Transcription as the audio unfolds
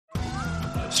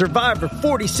Survivor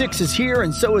 46 is here,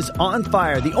 and so is On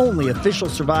Fire, the only official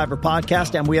Survivor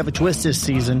podcast, and we have a twist this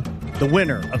season. The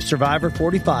winner of Survivor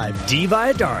 45, Dee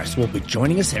Valladares, will be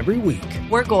joining us every week.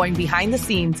 We're going behind the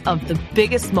scenes of the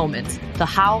biggest moments, the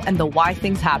how and the why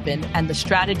things happen, and the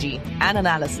strategy and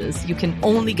analysis you can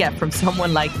only get from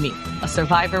someone like me, a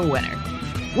Survivor winner.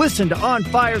 Listen to On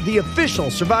Fire, the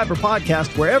official Survivor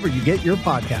podcast, wherever you get your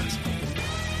podcast.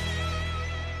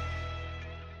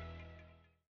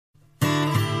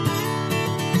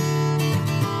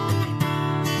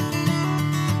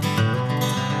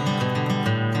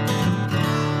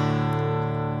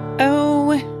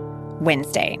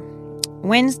 Wednesday.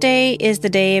 Wednesday is the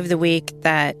day of the week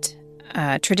that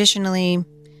traditionally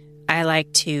I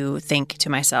like to think to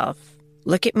myself,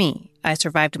 look at me. I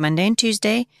survived Monday and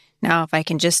Tuesday. Now, if I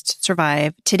can just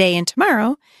survive today and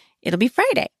tomorrow, it'll be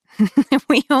Friday.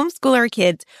 We homeschool our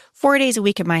kids 4 days a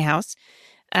week at my house.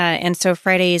 And so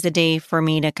Friday is a day for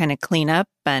me to kind of clean up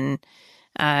and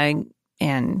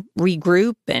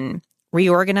regroup and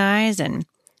reorganize and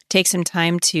take some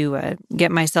time to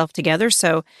get myself together.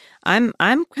 So I'm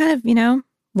kind of,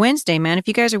 Wednesday, man. If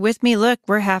you guys are with me, look,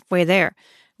 we're halfway there.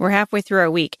 We're halfway through our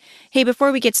week. Hey,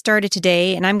 before we get started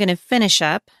today, and I'm going to finish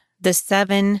up the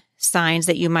 7 signs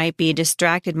that you might be a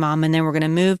distracted mom, and then we're going to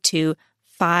move to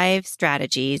 5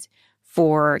 strategies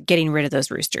for getting rid of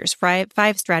those roosters. 5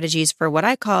 strategies for what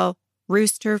I call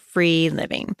rooster-free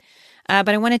living. But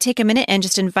I want to take a minute and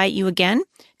just invite you again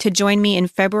to join me in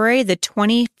February, the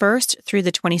 21st through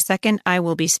the 22nd. I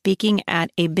will be speaking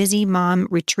at a Busy Mom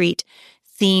retreat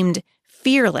themed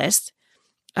Fearless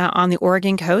on the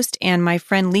Oregon coast. And my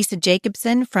friend Lisa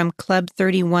Jacobson from Club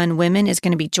 31 Women is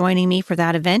going to be joining me for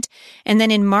that event. And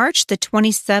then in March, the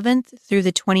 27th through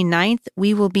the 29th,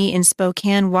 we will be in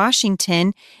Spokane,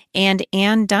 Washington. And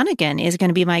Ann Dunnigan is going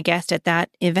to be my guest at that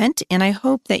event. And I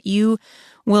hope that you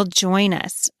will join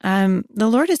us. The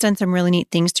Lord has done some really neat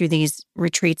things through these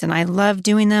retreats, and I love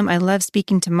doing them. I love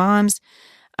speaking to moms.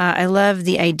 I love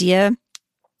the idea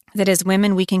that as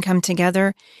women, we can come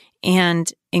together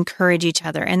and encourage each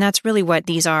other. And that's really what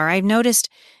these are. I've noticed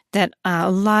that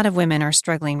a lot of women are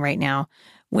struggling right now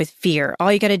with fear.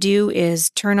 All you got to do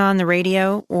is turn on the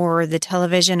radio or the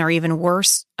television, or even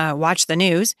worse, watch the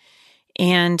news.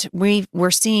 And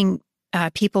we're seeing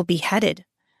people beheaded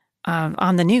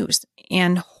on the news,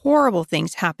 and horrible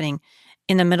things happening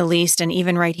in the Middle East and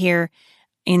even right here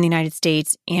in the United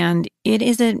States. And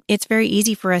it's very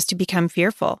easy for us to become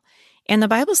fearful. And the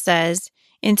Bible says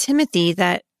in Timothy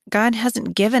that God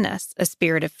hasn't given us a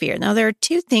spirit of fear. Now, there are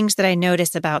 2 things that I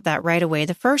notice about that right away.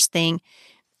 The first thing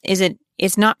is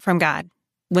it's not from God.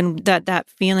 When that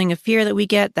feeling of fear that we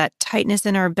get, that tightness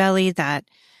in our belly, that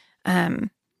thing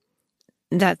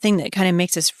that kind of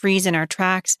makes us freeze in our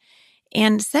tracks.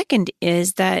 And second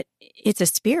is that it's a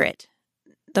spirit.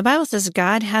 The Bible says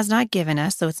God has not given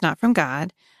us, so it's not from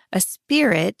God, a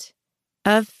spirit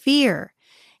of fear.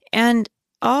 And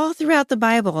all throughout the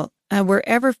Bible,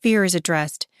 wherever fear is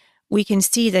addressed, we can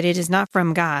see that it is not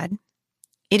from God.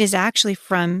 It is actually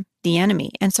from the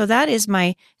enemy. And so that is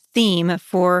my theme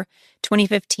for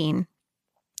 2015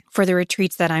 for the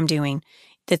retreats that I'm doing.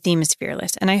 The theme is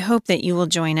Fearless. And I hope that you will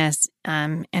join us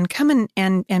and come in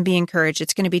and be encouraged.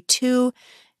 It's going to be 2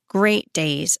 great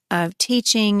days of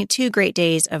teaching, 2 great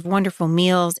days of wonderful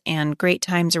meals and great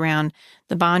times around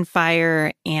the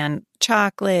bonfire and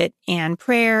chocolate and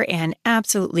prayer and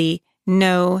absolutely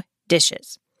no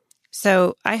dishes.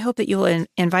 So I hope that you will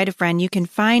invite a friend. You can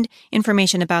find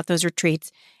information about those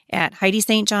retreats at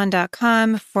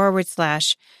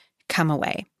HeidiSt.com/come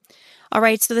away. All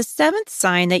right, so the 7th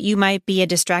sign that you might be a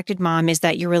distracted mom is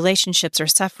that your relationships are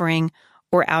suffering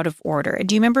or out of order.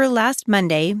 Do you remember last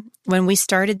Monday when we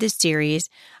started this series,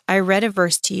 I read a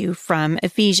verse to you from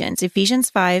Ephesians. Ephesians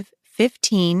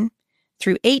 5:15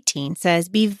 through 18 says,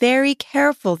 "Be very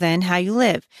careful then how you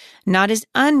live, not as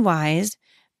unwise,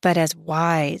 but as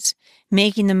wise,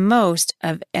 making the most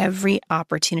of every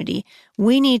opportunity."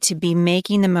 We need to be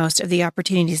making the most of the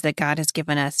opportunities that God has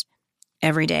given us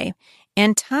every day.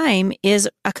 And time is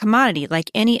a commodity like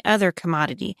any other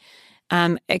commodity,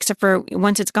 except for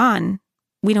once it's gone,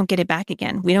 we don't get it back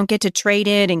again. We don't get to trade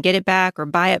it and get it back or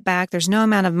buy it back. There's no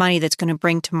amount of money that's going to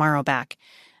bring tomorrow back.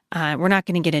 We're not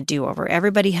going to get a do-over.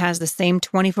 Everybody has the same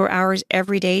 24 hours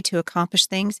every day to accomplish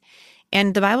things.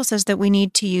 And the Bible says that we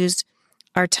need to use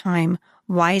our time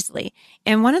wisely.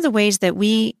 And one of the ways that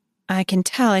I can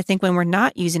tell, I think, when we're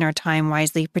not using our time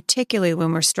wisely, particularly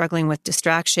when we're struggling with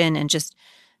distraction and just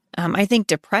I think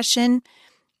depression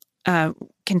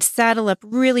can saddle up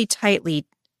really tightly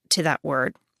to that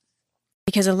word,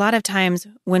 because a lot of times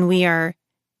when we are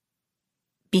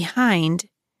behind,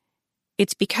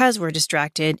 it's because we're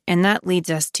distracted, and that leads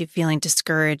us to feeling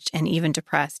discouraged and even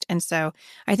depressed. And so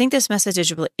I think this message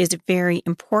is very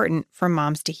important for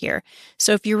moms to hear.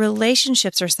 So if your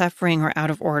relationships are suffering or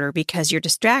out of order because your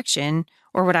distraction,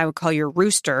 or what I would call your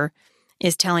rooster,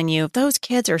 is telling you, those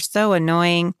kids are so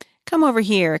annoying, come over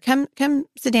here, come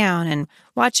sit down and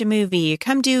watch a movie,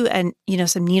 come do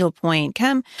some needlepoint,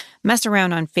 come mess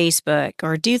around on Facebook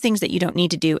or do things that you don't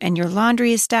need to do. And your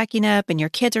laundry is stacking up and your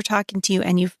kids are talking to you,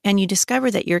 and you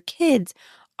discover that your kids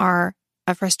are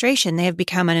a frustration. They have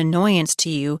become an annoyance to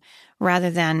you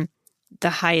rather than the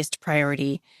highest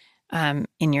priority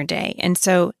in your day. And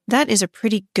so that is a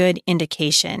pretty good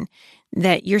indication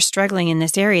that you're struggling in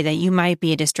this area, that you might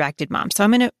be a distracted mom. So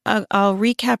I'll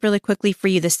recap really quickly for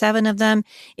you the 7 of them.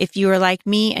 If you are like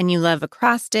me and you love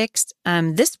acrostics,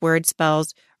 this word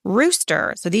spells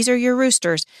rooster. So these are your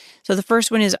roosters. So the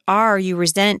first one is R, you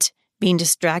resent being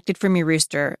distracted from your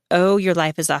rooster. O, your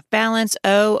life is off balance.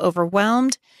 O,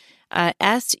 overwhelmed.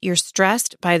 S, you're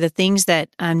stressed by the things that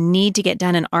need to get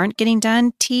done and aren't getting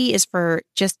done. T is for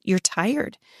just you're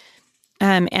tired.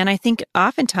 And I think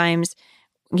oftentimes,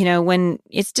 when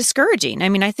it's discouraging.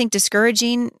 I think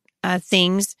discouraging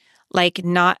things like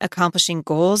not accomplishing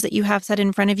goals that you have set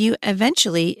in front of you,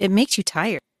 eventually it makes you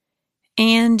tired.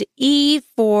 And E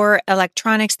for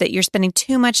electronics, that you're spending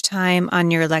too much time on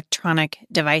your electronic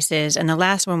devices. And the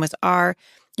last one was R,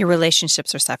 your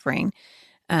relationships are suffering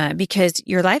because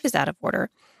your life is out of order.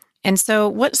 And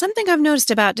so something I've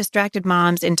noticed about distracted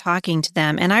moms in talking to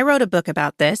them, and I wrote a book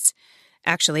about this.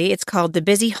 Actually, it's called The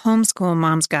Busy Homeschool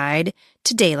Mom's Guide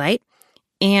to Daylight,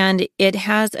 and it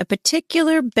has a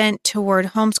particular bent toward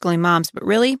homeschooling moms, but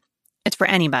really, it's for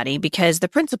anybody because the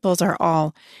principles are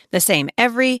all the same.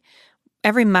 Every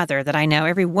mother that I know,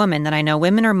 every woman that I know,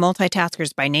 women are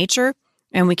multitaskers by nature,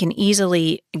 and we can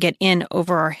easily get in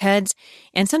over our heads.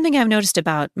 And something I've noticed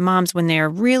about moms when they're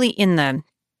really in the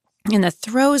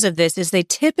throes of this is they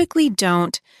typically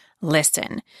don't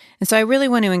listen. And so I really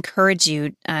want to encourage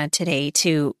you today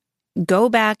to go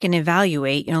back and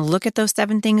evaluate, look at those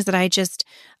 7 things that I just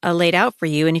laid out for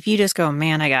you. And if you just go,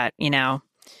 man, I got,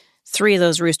 3 of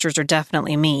those roosters are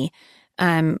definitely me.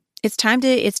 It's time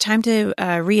to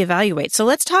reevaluate. So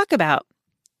let's talk about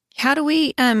how do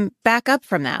we back up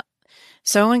from that?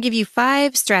 So I want to give you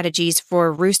 5 strategies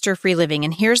for rooster-free living.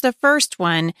 And here's the first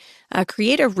one,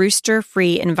 create a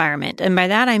rooster-free environment. And by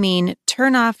that, I mean,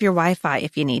 turn off your Wi-Fi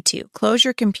if you need to. Close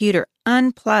your computer,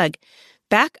 unplug,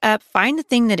 back up, find the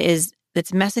thing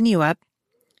that's messing you up,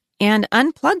 and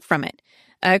unplug from it.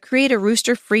 Create a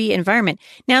rooster-free environment.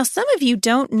 Now, some of you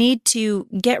don't need to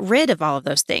get rid of all of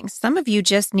those things. Some of you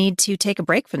just need to take a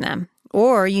break from them,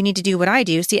 or you need to do what I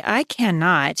do. See, I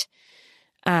cannot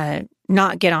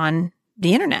not get on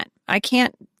the internet. I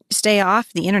can't stay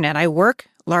off the internet. I work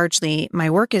largely, my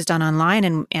work is done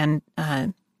online, and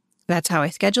that's how I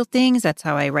schedule things. That's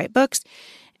how I write books.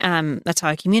 That's how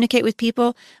I communicate with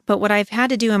people. But what I've had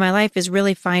to do in my life is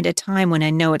really find a time when I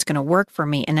know it's going to work for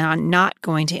me and I'm not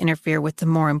going to interfere with the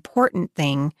more important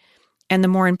thing. And the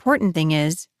more important thing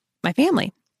is my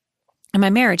family and my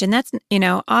marriage. And that's,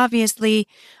 obviously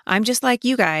I'm just like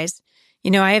you guys.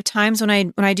 I have times when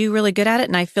I do really good at it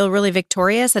and I feel really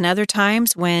victorious, and other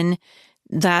times when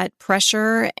that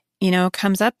pressure,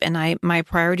 comes up and my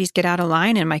priorities get out of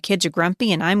line and my kids are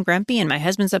grumpy and I'm grumpy and my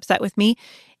husband's upset with me.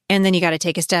 And then you got to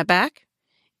take a step back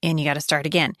and you got to start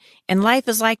again. And life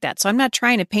is like that. So I'm not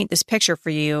trying to paint this picture for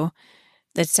you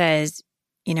that says,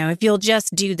 if you'll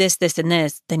just do this, this, and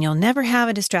this, then you'll never have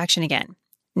a distraction again.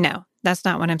 No, that's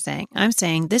not what I'm saying. I'm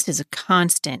saying this is a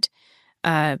constant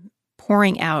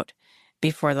pouring out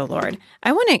before the Lord.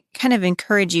 I want to kind of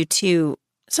encourage you to,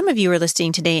 some of you are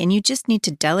listening today and you just need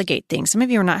to delegate things. Some of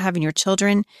you are not having your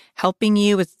children helping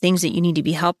you with things that you need to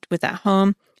be helped with at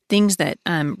home, things that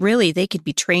really they could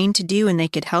be trained to do and they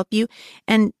could help you.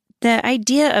 And the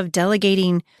idea of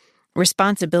delegating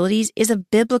responsibilities is a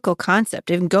biblical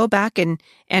concept. And go back and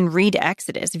read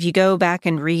Exodus. If you go back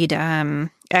and read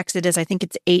Exodus, I think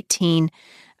it's 18,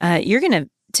 you're going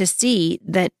to see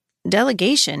that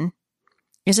delegation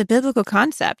is a biblical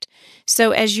concept.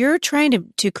 So as you're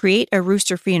trying to create a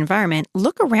rooster-free environment,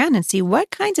 look around and see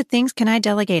what kinds of things can I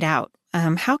delegate out?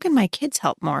 How can my kids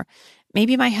help more?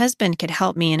 Maybe my husband could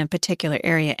help me in a particular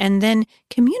area, and then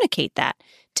communicate that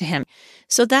to him.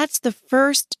 So that's the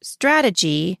first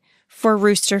strategy for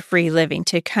rooster-free living,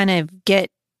 to kind of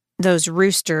get those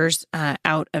roosters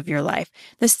out of your life.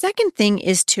 The second thing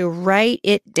is to write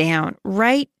it down.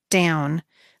 Write down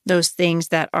those things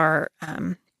that are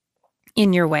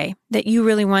in your way that you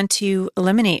really want to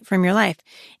eliminate from your life,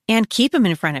 and keep them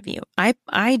in front of you.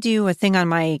 I do a thing on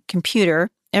my computer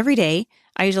every day.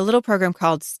 I use a little program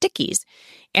called Stickies,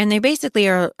 and they basically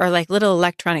are like little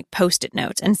electronic Post-it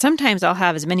notes. And sometimes I'll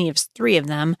have as many as 3 of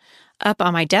them up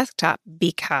on my desktop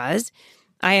because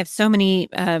I have so many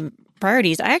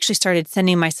priorities. I actually started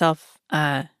sending myself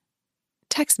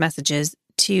text messages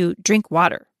to drink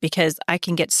water because I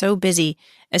can get so busy,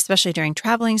 especially during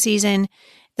traveling season,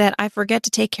 that I forget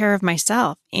to take care of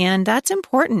myself. And that's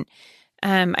important.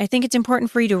 I think it's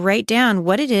important for you to write down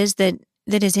what it is that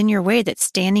is in your way, that's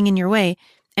standing in your way.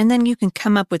 And then you can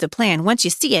come up with a plan. Once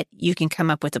you see it, you can come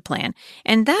up with a plan.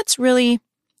 And that's really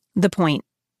the point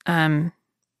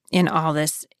in all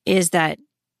this, is that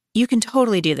you can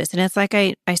totally do this. And it's like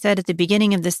I said at the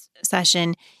beginning of this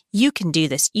session, you can do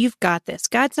this. You've got this.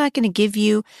 God's not going to give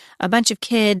you a bunch of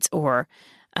kids or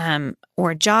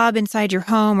a job inside your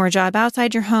home or a job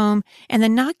outside your home and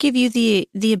then not give you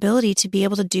the ability to be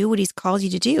able to do what he's called you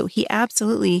to do. He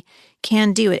absolutely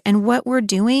can do it. And what we're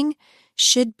doing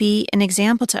should be an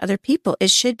example to other people.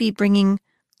 It should be bringing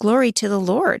glory to the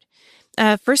Lord.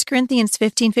 1 Corinthians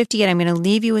 15:58, I'm going to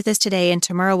leave you with this today, and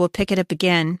tomorrow we'll pick it up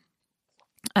again.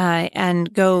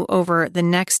 And go over the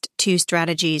next 2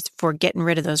 strategies for getting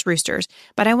rid of those roosters.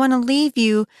 But I want to leave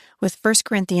you with 1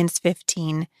 Corinthians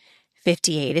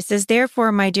 15:58. It says,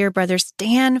 "Therefore, my dear brothers,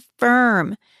 stand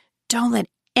firm. Don't let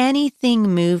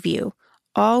anything move you.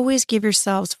 Always give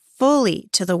yourselves fully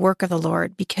to the work of the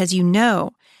Lord, because you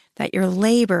know that your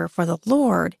labor for the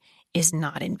Lord is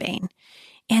not in vain."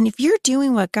 And if you're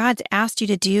doing what God's asked you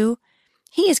to do,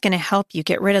 he is going to help you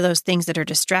get rid of those things that are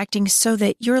distracting so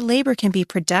that your labor can be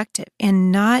productive and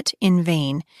not in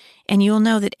vain. And you'll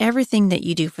know that everything that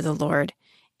you do for the Lord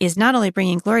is not only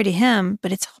bringing glory to him,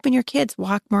 but it's helping your kids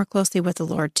walk more closely with the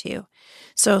Lord too.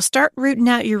 So start rooting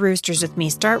out your roosters with me.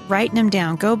 Start writing them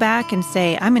down. Go back and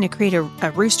say, I'm going to create a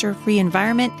rooster-free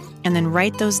environment, and then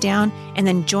write those down. And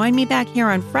then join me back here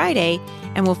on Friday,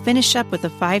 and we'll finish up with the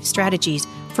 5 strategies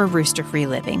for rooster-free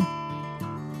living.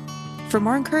 For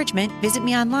more encouragement, visit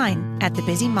me online at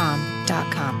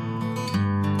thebusymom.com.